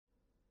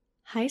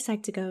Hi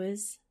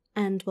Psych2Goers,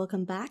 and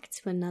welcome back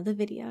to another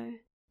video.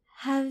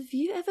 Have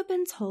you ever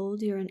been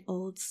told you're an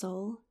old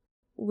soul?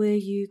 Were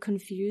you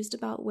confused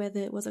about whether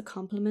it was a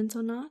compliment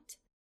or not?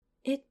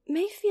 It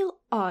may feel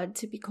odd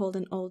to be called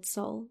an old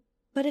soul,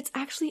 but it's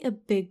actually a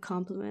big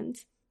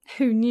compliment.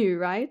 Who knew,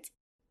 right?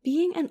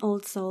 Being an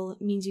old soul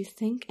means you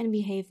think and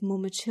behave more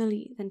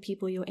maturely than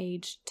people your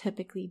age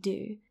typically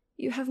do.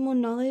 You have more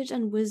knowledge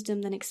and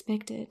wisdom than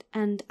expected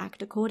and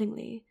act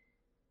accordingly.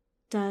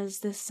 Does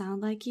this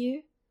sound like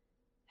you?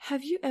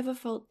 Have you ever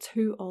felt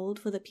too old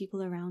for the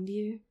people around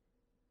you?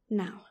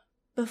 Now,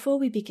 before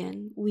we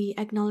begin, we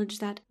acknowledge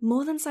that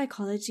more than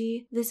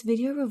psychology, this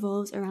video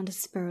revolves around a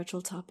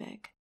spiritual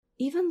topic.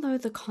 Even though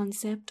the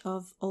concept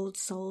of old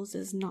souls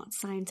is not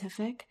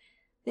scientific,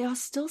 they are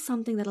still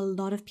something that a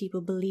lot of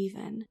people believe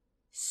in.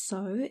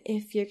 So,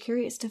 if you're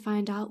curious to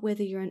find out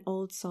whether you're an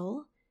old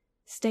soul,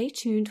 stay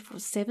tuned for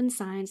 7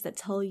 signs that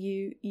tell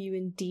you you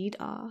indeed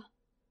are.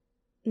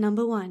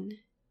 Number 1.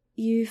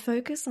 You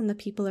focus on the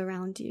people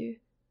around you.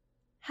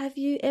 Have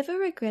you ever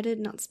regretted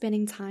not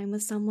spending time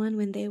with someone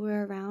when they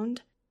were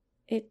around?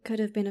 It could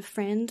have been a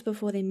friend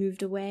before they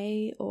moved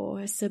away, or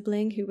a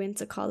sibling who went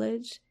to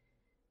college.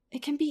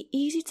 It can be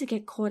easy to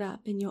get caught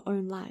up in your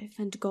own life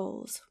and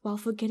goals while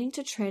forgetting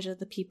to treasure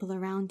the people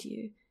around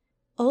you.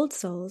 Old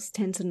souls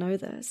tend to know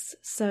this,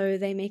 so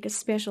they make a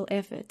special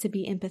effort to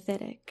be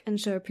empathetic and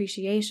show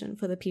appreciation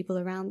for the people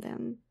around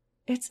them.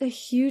 It's a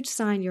huge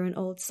sign you're an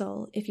old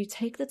soul if you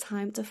take the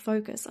time to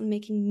focus on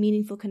making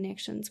meaningful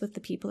connections with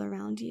the people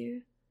around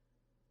you.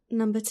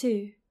 Number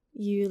 2,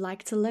 you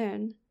like to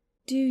learn.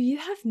 Do you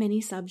have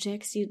many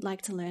subjects you'd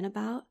like to learn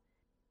about?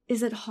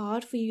 Is it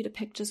hard for you to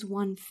pick just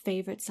one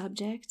favorite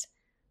subject?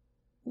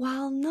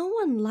 While no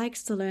one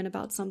likes to learn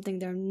about something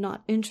they're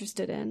not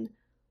interested in,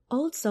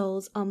 old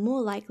souls are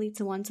more likely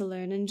to want to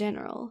learn in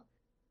general.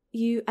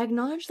 You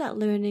acknowledge that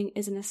learning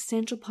is an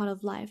essential part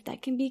of life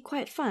that can be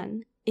quite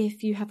fun.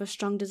 If you have a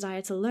strong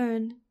desire to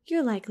learn,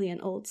 you're likely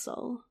an old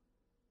soul.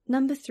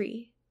 Number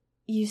 3,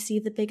 you see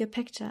the bigger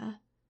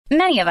picture.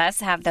 Many of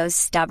us have those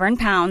stubborn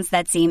pounds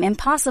that seem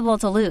impossible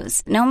to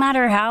lose, no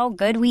matter how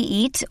good we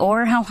eat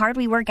or how hard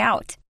we work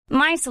out.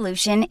 My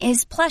solution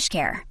is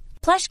PlushCare.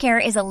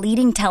 PlushCare is a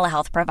leading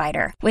telehealth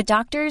provider with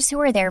doctors who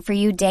are there for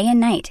you day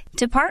and night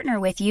to partner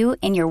with you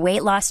in your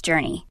weight loss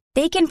journey.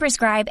 They can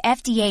prescribe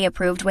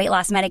FDA-approved weight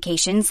loss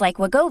medications like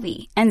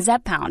Wegovy and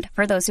Zepbound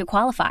for those who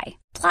qualify.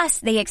 Plus,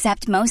 they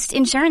accept most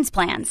insurance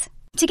plans.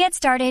 To get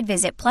started,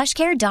 visit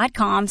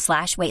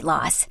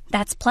plushcare.com/weightloss.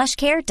 That's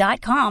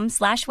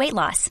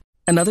plushcare.com/weightloss.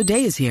 Another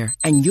day is here,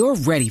 and you're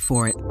ready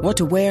for it. What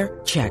to wear?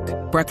 Check.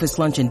 Breakfast,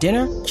 lunch, and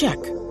dinner?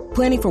 Check.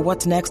 Planning for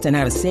what's next and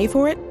how to save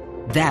for it?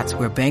 That's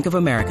where Bank of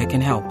America can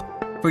help.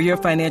 For your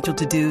financial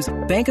to-dos,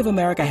 Bank of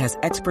America has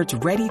experts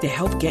ready to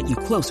help get you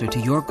closer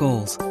to your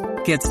goals.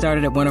 Get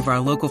started at one of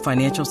our local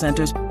financial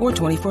centers or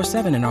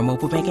 24/7 in our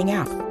mobile banking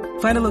app.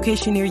 Find a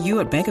location near you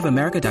at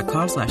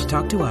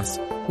bankofamerica.com/talktous.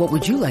 What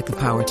would you like the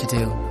power to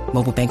do?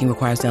 Mobile banking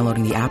requires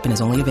downloading the app and is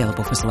only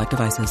available for select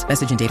devices.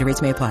 Message and data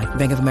rates may apply.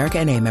 Bank of America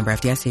N.A., member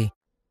FDIC.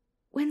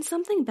 When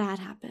something bad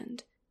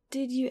happened,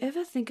 did you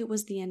ever think it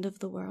was the end of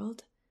the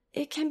world?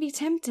 It can be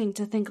tempting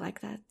to think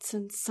like that,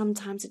 since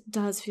sometimes it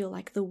does feel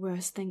like the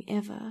worst thing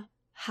ever.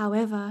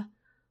 However,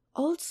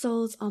 old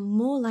souls are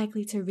more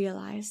likely to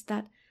realize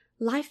that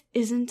life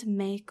isn't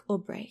make or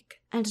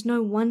break, and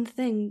no one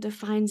thing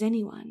defines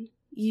anyone.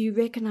 You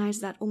recognize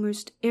that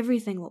almost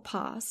everything will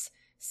pass,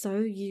 so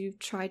you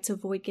try to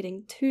avoid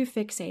getting too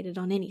fixated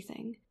on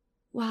anything.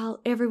 While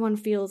everyone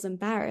feels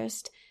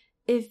embarrassed,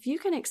 if you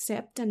can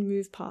accept and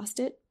move past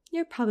it,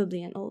 you're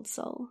probably an old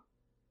soul.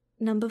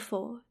 Number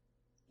 4,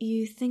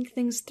 you think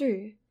things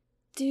through.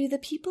 Do the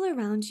people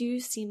around you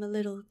seem a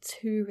little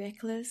too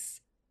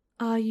reckless?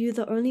 Are you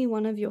the only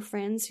one of your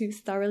friends who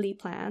thoroughly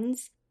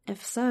plans?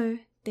 If so,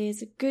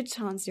 there's a good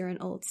chance you're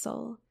an old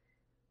soul.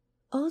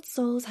 Old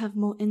souls have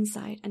more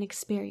insight and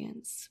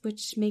experience,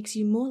 which makes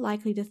you more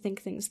likely to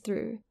think things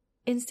through.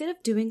 Instead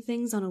of doing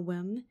things on a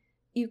whim,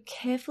 you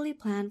carefully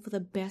plan for the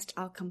best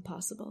outcome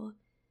possible.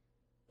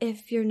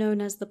 If you're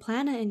known as the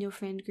planner in your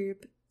friend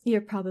group,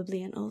 you're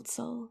probably an old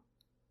soul.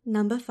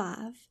 Number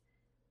 5,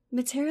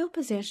 material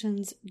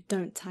possessions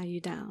don't tie you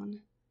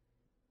down.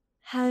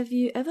 Have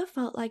you ever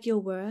felt like your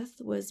worth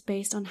was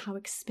based on how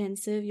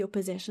expensive your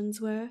possessions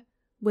were?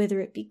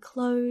 Whether it be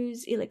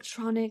clothes,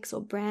 electronics,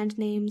 or brand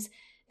names,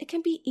 it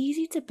can be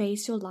easy to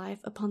base your life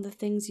upon the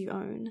things you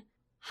own.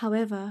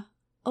 However,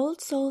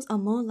 old souls are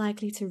more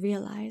likely to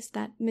realize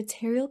that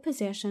material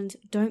possessions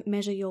don't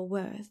measure your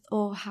worth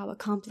or how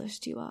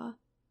accomplished you are.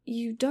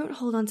 You don't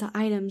hold on to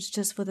items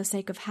just for the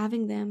sake of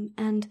having them,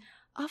 and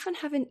often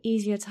have an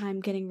easier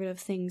time getting rid of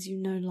things you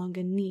no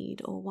longer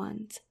need or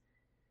want.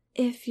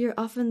 If you're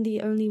often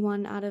the only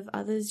one out of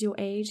others your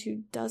age who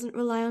doesn't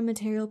rely on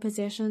material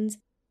possessions,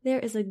 there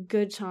is a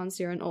good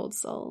chance you're an old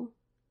soul.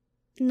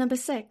 Number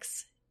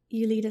 6,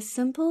 you lead a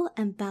simple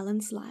and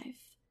balanced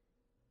life.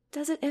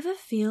 Does it ever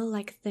feel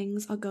like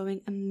things are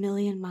going a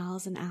million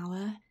miles an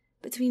hour?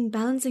 Between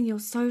balancing your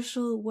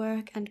social,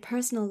 work, and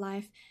personal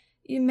life,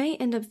 you may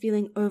end up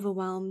feeling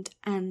overwhelmed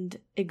and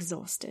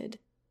exhausted.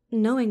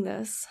 Knowing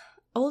this,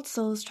 old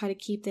souls try to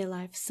keep their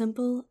life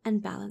simple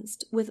and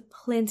balanced with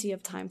plenty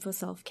of time for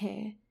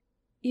self-care.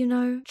 You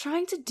know,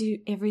 trying to do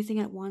everything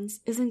at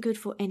once isn't good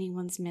for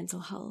anyone's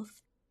mental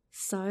health.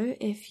 So,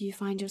 if you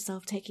find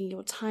yourself taking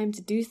your time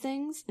to do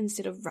things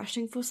instead of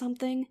rushing for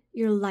something,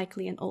 you're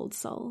likely an old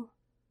soul.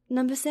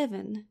 Number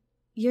 7.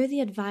 You're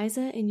the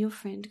advisor in your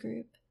friend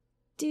group.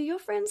 Do your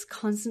friends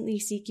constantly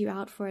seek you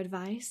out for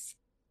advice?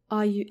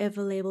 Are you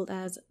ever labeled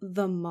as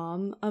the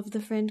mom of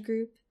the friend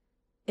group?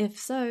 If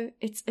so,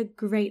 it's a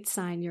great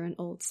sign you're an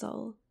old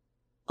soul.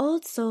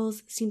 Old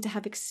souls seem to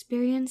have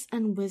experience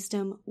and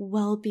wisdom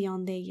well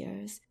beyond their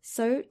years,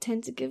 so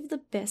tend to give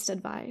the best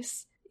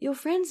advice. Your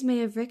friends may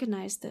have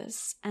recognized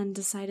this and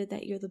decided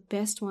that you're the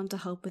best one to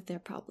help with their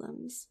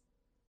problems.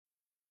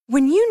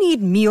 When you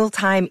need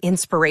mealtime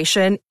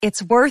inspiration,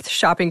 it's worth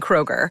shopping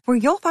Kroger, where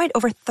you'll find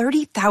over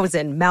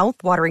 30,000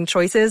 mouth-watering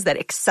choices that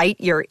excite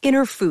your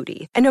inner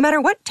foodie. And no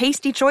matter what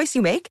tasty choice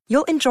you make,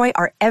 you'll enjoy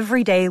our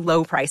everyday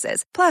low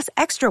prices, plus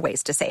extra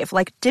ways to save,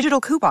 like digital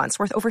coupons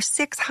worth over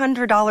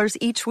 $600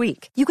 each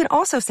week. You can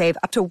also save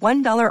up to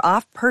 $1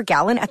 off per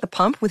gallon at the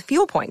pump with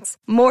fuel points.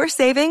 More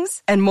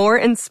savings and more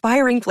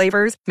inspiring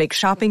flavors make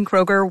shopping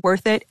Kroger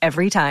worth it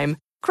every time.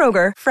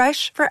 Kroger,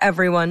 fresh for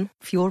everyone.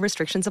 Fuel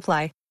restrictions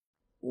apply.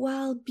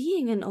 While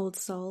being an old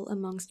soul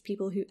amongst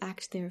people who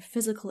act their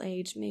physical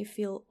age may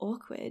feel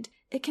awkward,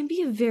 it can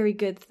be a very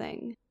good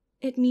thing.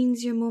 It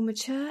means you're more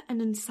mature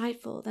and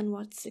insightful than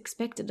what's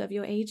expected of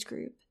your age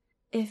group.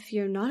 If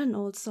you're not an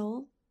old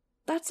soul,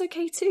 that's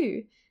okay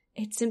too.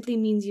 It simply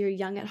means you're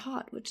young at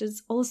heart, which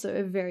is also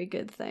a very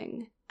good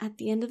thing. At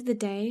the end of the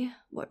day,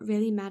 what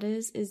really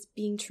matters is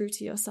being true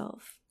to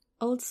yourself,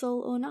 old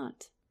soul or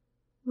not.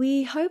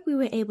 We hope we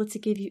were able to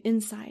give you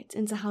insight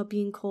into how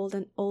being called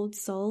an old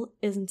soul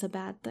isn't a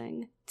bad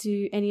thing.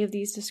 Do any of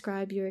these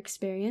describe your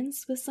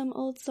experience with some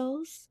old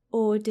souls?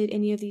 Or did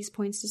any of these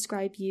points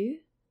describe you?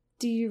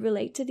 Do you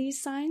relate to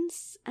these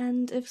signs?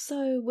 And if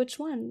so, which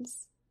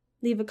ones?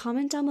 Leave a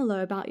comment down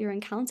below about your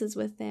encounters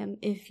with them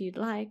if you'd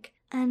like,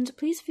 and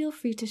please feel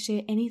free to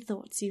share any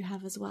thoughts you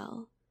have as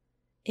well.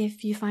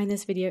 If you find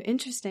this video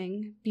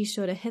interesting, be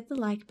sure to hit the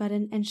like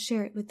button and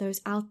share it with those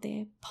out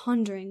there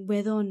pondering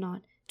whether or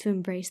not to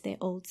embrace their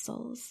old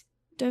souls.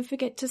 Don't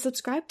forget to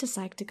subscribe to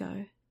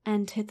Psych2Go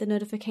and hit the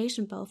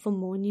notification bell for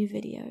more new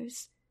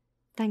videos.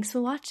 Thanks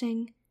for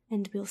watching,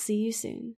 and we'll see you soon.